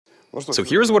So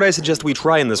here's what I suggest we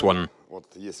try in this one.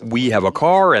 We have a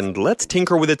car, and let's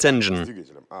tinker with its engine.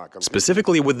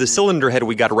 Specifically with the cylinder head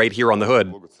we got right here on the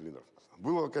hood.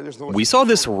 We saw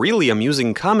this really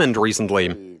amusing comment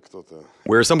recently,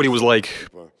 where somebody was like,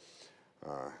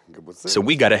 so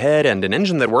we got a head and an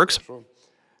engine that works.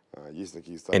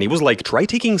 And he was like, try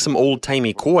taking some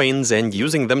old-timey coins and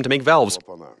using them to make valves.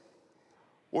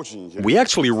 We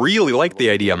actually really like the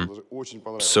idea,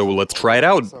 so let's try it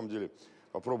out.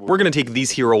 We're gonna take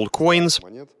these here old coins.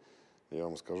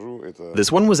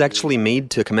 This one was actually made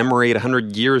to commemorate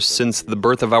 100 years since the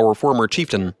birth of our former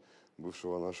chieftain.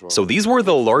 So these were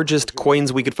the largest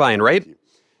coins we could find, right?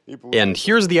 And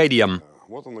here's the idea.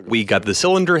 We got the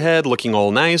cylinder head looking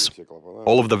all nice.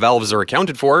 All of the valves are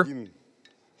accounted for.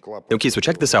 Okay, so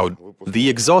check this out. The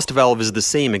exhaust valve is the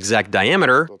same exact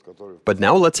diameter, but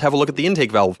now let's have a look at the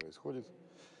intake valve.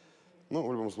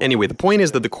 Anyway, the point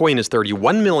is that the coin is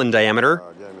 31 mil in diameter,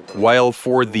 while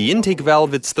for the intake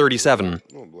valve it's 37.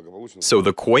 So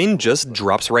the coin just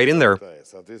drops right in there,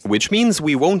 which means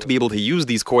we won't be able to use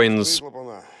these coins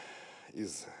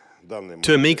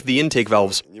to make the intake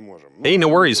valves. Hey, no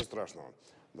worries.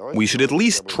 We should at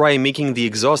least try making the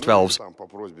exhaust valves.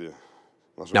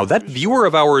 Now that viewer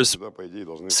of ours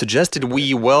suggested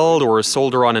we weld or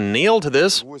solder on a nail to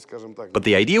this, but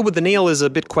the idea with the nail is a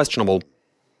bit questionable.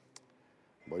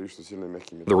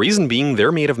 The reason being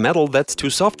they're made of metal that's too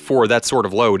soft for that sort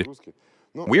of load.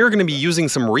 We're going to be using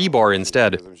some rebar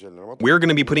instead. We're going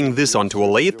to be putting this onto a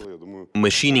lathe,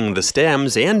 machining the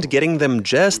stems, and getting them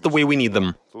just the way we need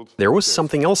them. There was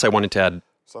something else I wanted to add.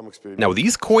 Now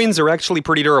these coins are actually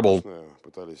pretty durable.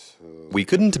 We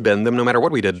couldn't bend them no matter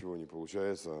what we did.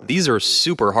 These are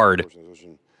super hard.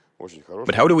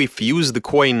 But how do we fuse the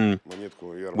coin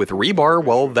with rebar?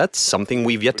 Well, that's something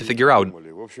we've yet to figure out.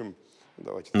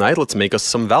 Alright, let's make us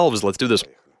some valves. Let's do this.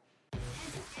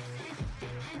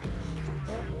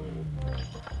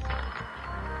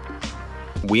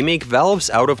 We make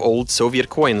valves out of old Soviet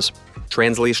coins.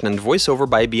 Translation and voiceover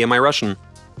by BMI Russian.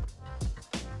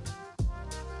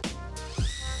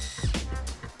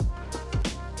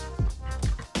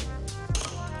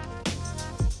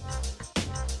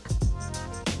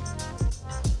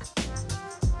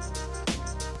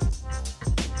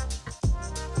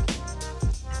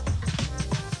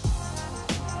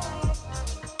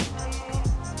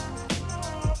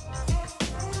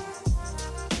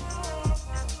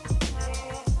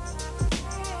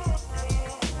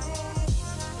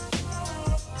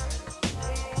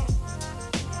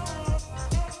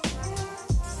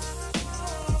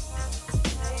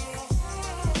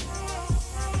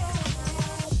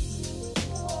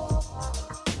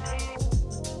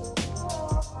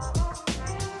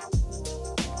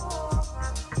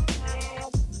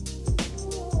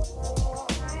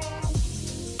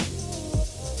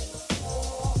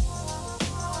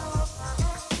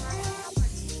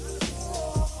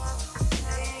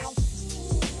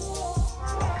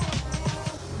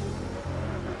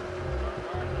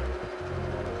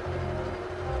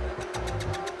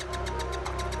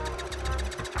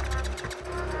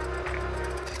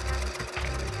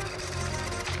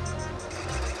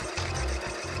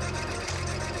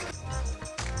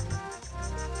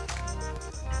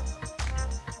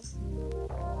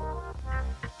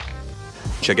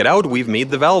 Check it out, we've made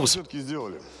the valves.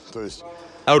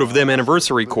 Out of them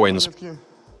anniversary coins.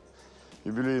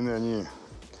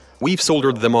 We've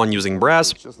soldered them on using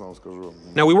brass.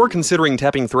 Now we were considering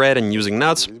tapping thread and using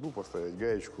nuts,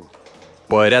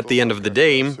 but at the end of the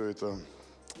day,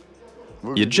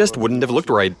 it just wouldn't have looked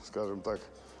right.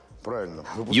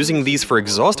 Using these for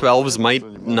exhaust valves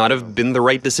might not have been the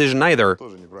right decision either.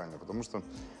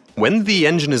 When the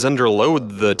engine is under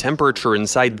load, the temperature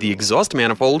inside the exhaust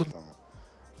manifold,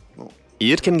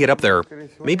 it can get up there.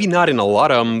 Maybe not in a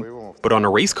Lada, but on a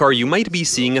race car you might be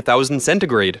seeing 1000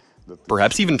 centigrade,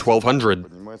 perhaps even 1200.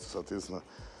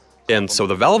 And so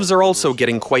the valves are also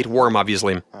getting quite warm,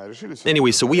 obviously. Anyway,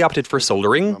 so we opted for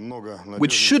soldering,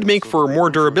 which should make for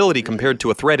more durability compared to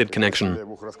a threaded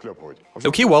connection.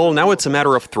 Okay, well, now it's a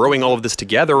matter of throwing all of this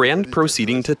together and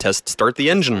proceeding to test start the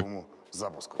engine.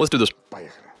 Let's do this.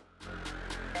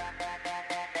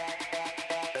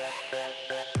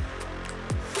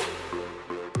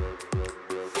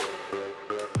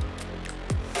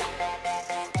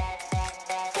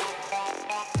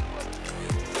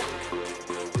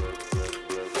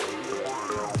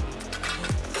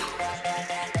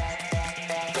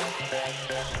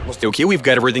 Okay, we've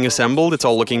got everything assembled, it's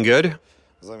all looking good.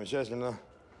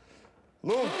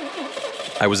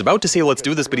 I was about to say let's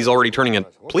do this, but he's already turning it.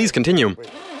 Please continue.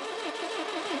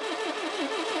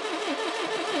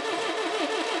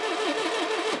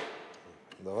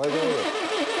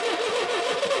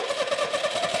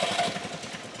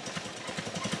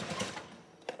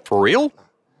 For real?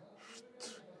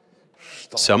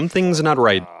 Something's not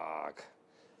right.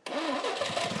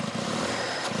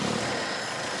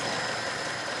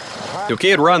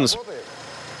 Okay, it runs.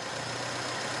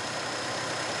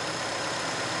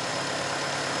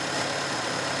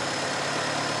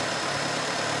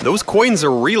 Those coins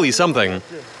are really something.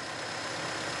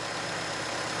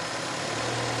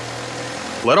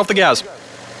 Let off the gas.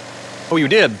 Oh, you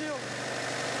did.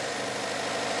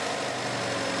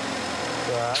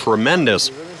 Tremendous.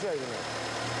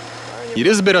 It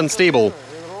is a bit unstable.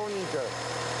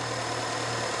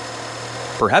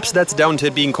 Perhaps that's down to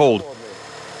it being cold.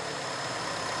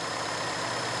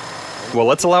 Well,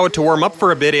 let's allow it to warm up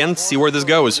for a bit and see where this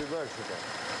goes.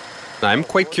 I'm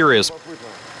quite curious.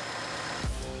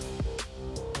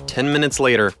 10 minutes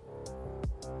later.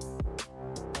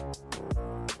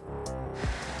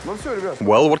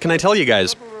 Well, what can I tell you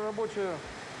guys?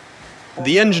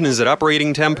 The engine is at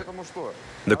operating temp.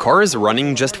 The car is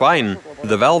running just fine.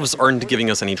 The valves aren't giving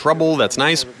us any trouble, that's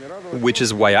nice. Which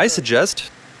is why I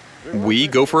suggest we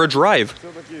go for a drive.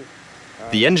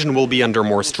 The engine will be under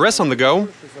more stress on the go.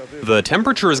 The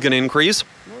temperature is going to increase.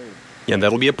 And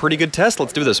that'll be a pretty good test.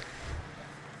 Let's do this.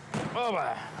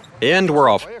 And we're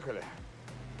off.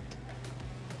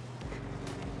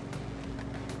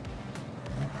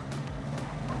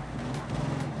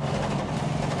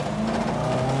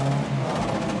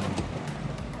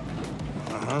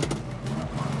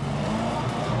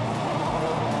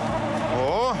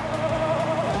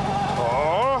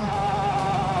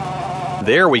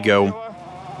 There we go.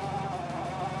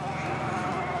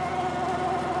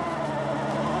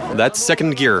 That's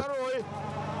second gear.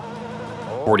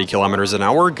 40 kilometers an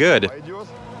hour, good.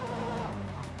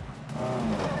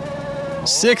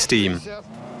 60.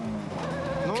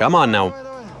 Come on now.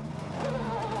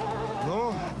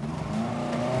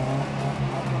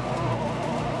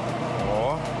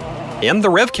 And the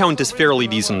rev count is fairly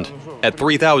decent. At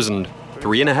 3,000,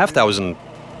 3,500.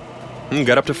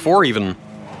 Got up to 4 even.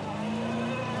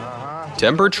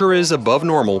 Temperature is above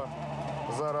normal.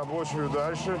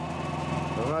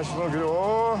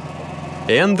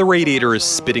 And the radiator is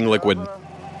spitting liquid.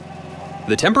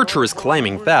 The temperature is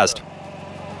climbing fast.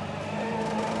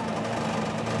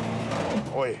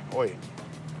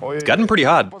 It's gotten pretty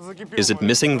hot. Is it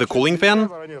missing the cooling fan?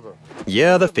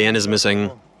 Yeah, the fan is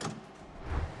missing.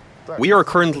 We are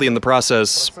currently in the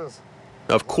process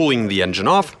of cooling the engine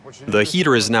off. The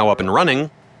heater is now up and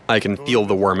running. I can feel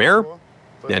the warm air,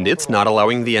 and it's not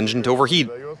allowing the engine to overheat.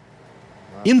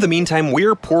 In the meantime,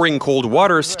 we're pouring cold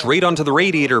water straight onto the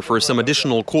radiator for some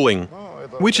additional cooling,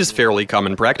 which is fairly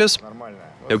common practice.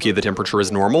 Okay, the temperature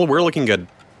is normal, we're looking good.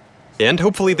 And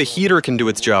hopefully the heater can do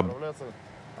its job.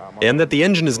 And that the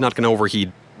engine is not going to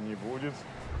overheat.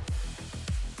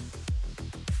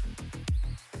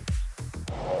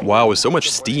 Wow, so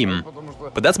much steam.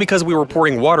 But that's because we were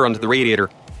pouring water onto the radiator.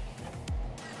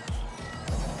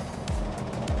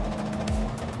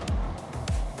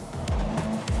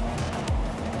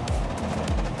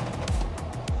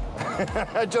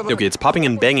 Okay, it's popping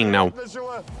and banging now.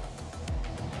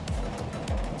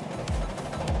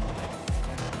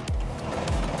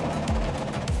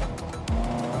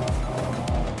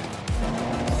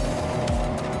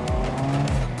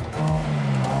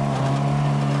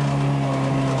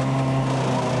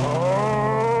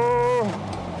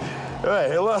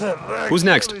 Who's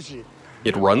next?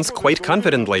 It runs quite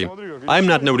confidently. I'm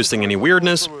not noticing any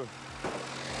weirdness.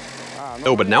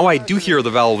 Oh, but now I do hear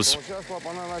the valves.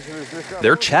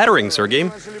 They're chattering, Sergey.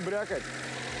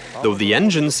 Though the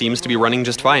engine seems to be running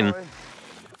just fine.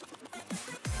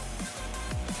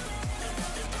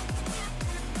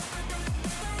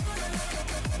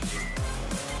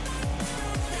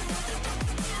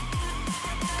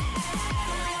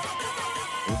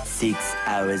 Six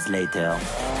hours later.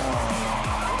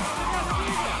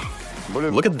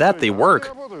 Look at that, they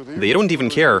work. They don't even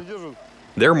care.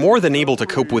 They're more than able to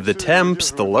cope with the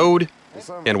temps, the load.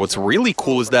 And what's really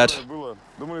cool is that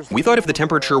we thought if the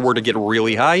temperature were to get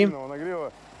really high,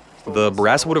 the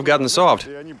brass would have gotten soft,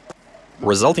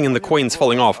 resulting in the coins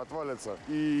falling off.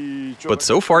 But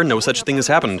so far, no such thing has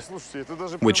happened,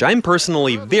 which I'm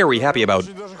personally very happy about.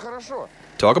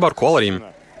 Talk about quality.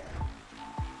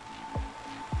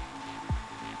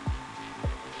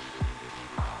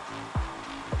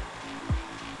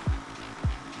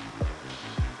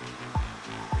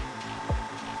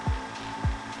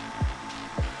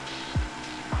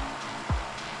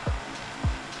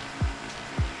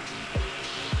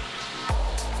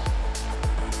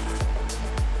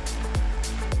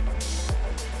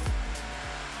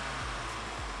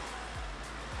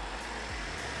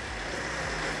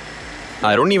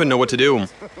 I don't even know what to do.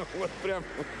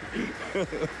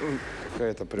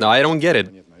 I don't get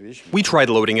it. We tried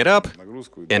loading it up,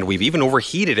 and we've even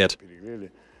overheated it.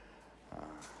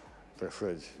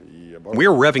 We're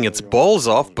revving its balls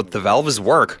off, but the valves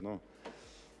work.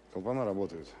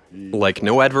 Like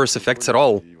no adverse effects at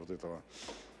all.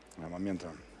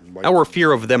 Our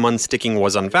fear of them unsticking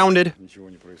was unfounded,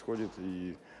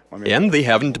 and they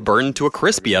haven't burned to a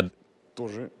crisp yet.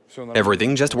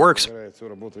 Everything just works.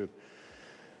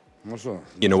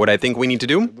 You know what I think we need to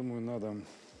do?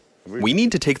 We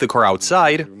need to take the car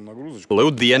outside,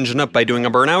 load the engine up by doing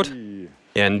a burnout,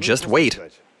 and just wait.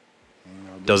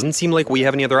 Doesn't seem like we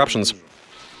have any other options.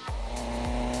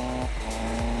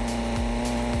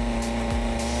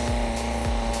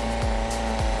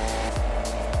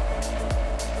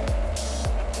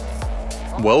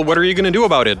 Well, what are you gonna do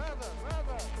about it?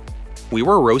 We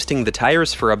were roasting the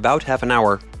tires for about half an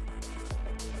hour.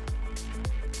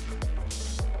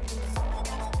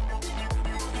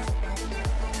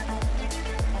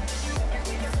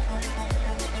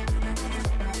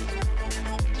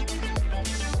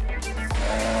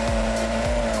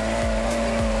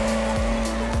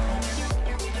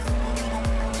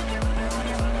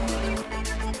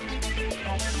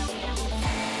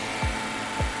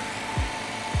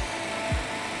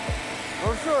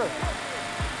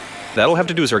 That'll have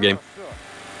to do, Sergey.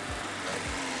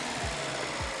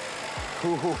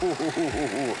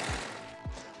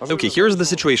 Okay, here's the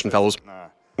situation, fellows.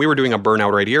 We were doing a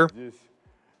burnout right here,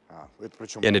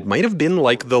 and it might have been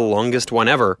like the longest one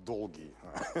ever.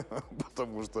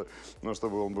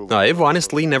 I've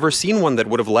honestly never seen one that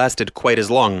would have lasted quite as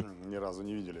long.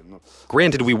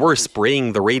 Granted, we were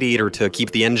spraying the radiator to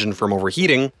keep the engine from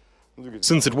overheating,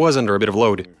 since it was under a bit of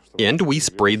load, and we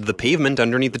sprayed the pavement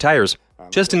underneath the tires.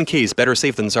 Just in case, better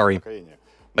safe than sorry.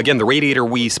 Again, the radiator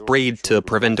we sprayed to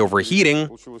prevent overheating.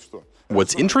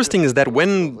 What's interesting is that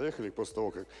when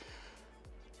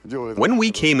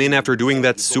we came in after doing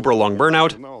that super long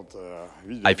burnout,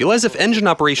 I feel as if engine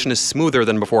operation is smoother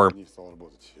than before.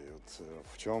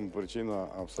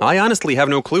 I honestly have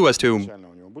no clue as to...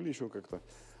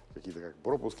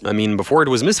 I mean, before it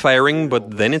was misfiring,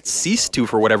 but then it ceased to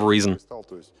for whatever reason.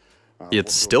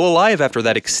 It's still alive after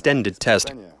that extended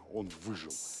test.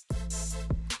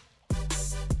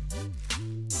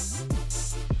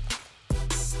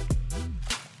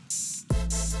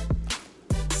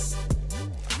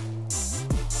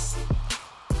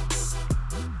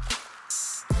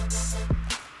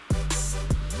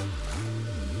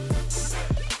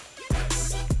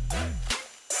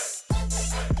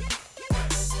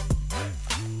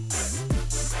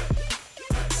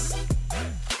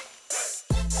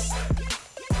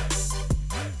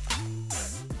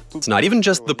 It's not even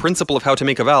just the principle of how to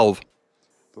make a valve.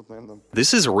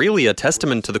 This is really a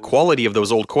testament to the quality of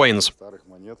those old coins,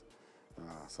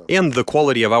 and the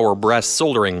quality of our brass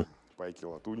soldering.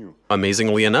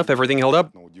 Amazingly enough, everything held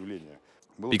up,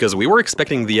 because we were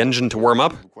expecting the engine to warm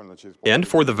up, and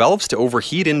for the valves to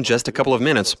overheat in just a couple of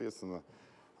minutes.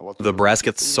 The brass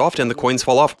gets soft and the coins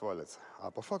fall off.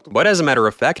 But as a matter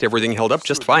of fact, everything held up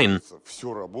just fine.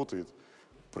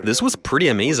 This was pretty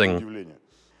amazing.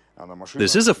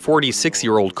 This is a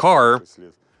 46-year-old car,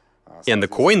 and the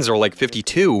coins are like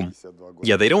 52.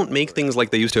 Yeah, they don't make things like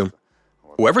they used to.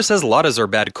 Whoever says Ladas are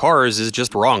bad cars is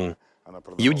just wrong.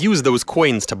 You'd use those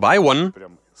coins to buy one,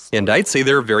 and I'd say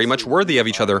they're very much worthy of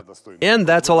each other. And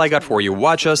that's all I got for you.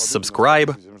 Watch us,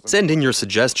 subscribe, send in your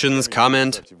suggestions,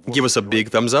 comment, give us a big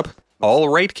thumbs up. All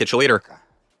right, catch you later.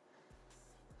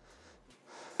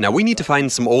 Now we need to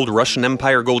find some old Russian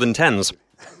Empire Golden 10s.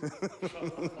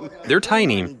 They're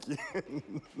tiny.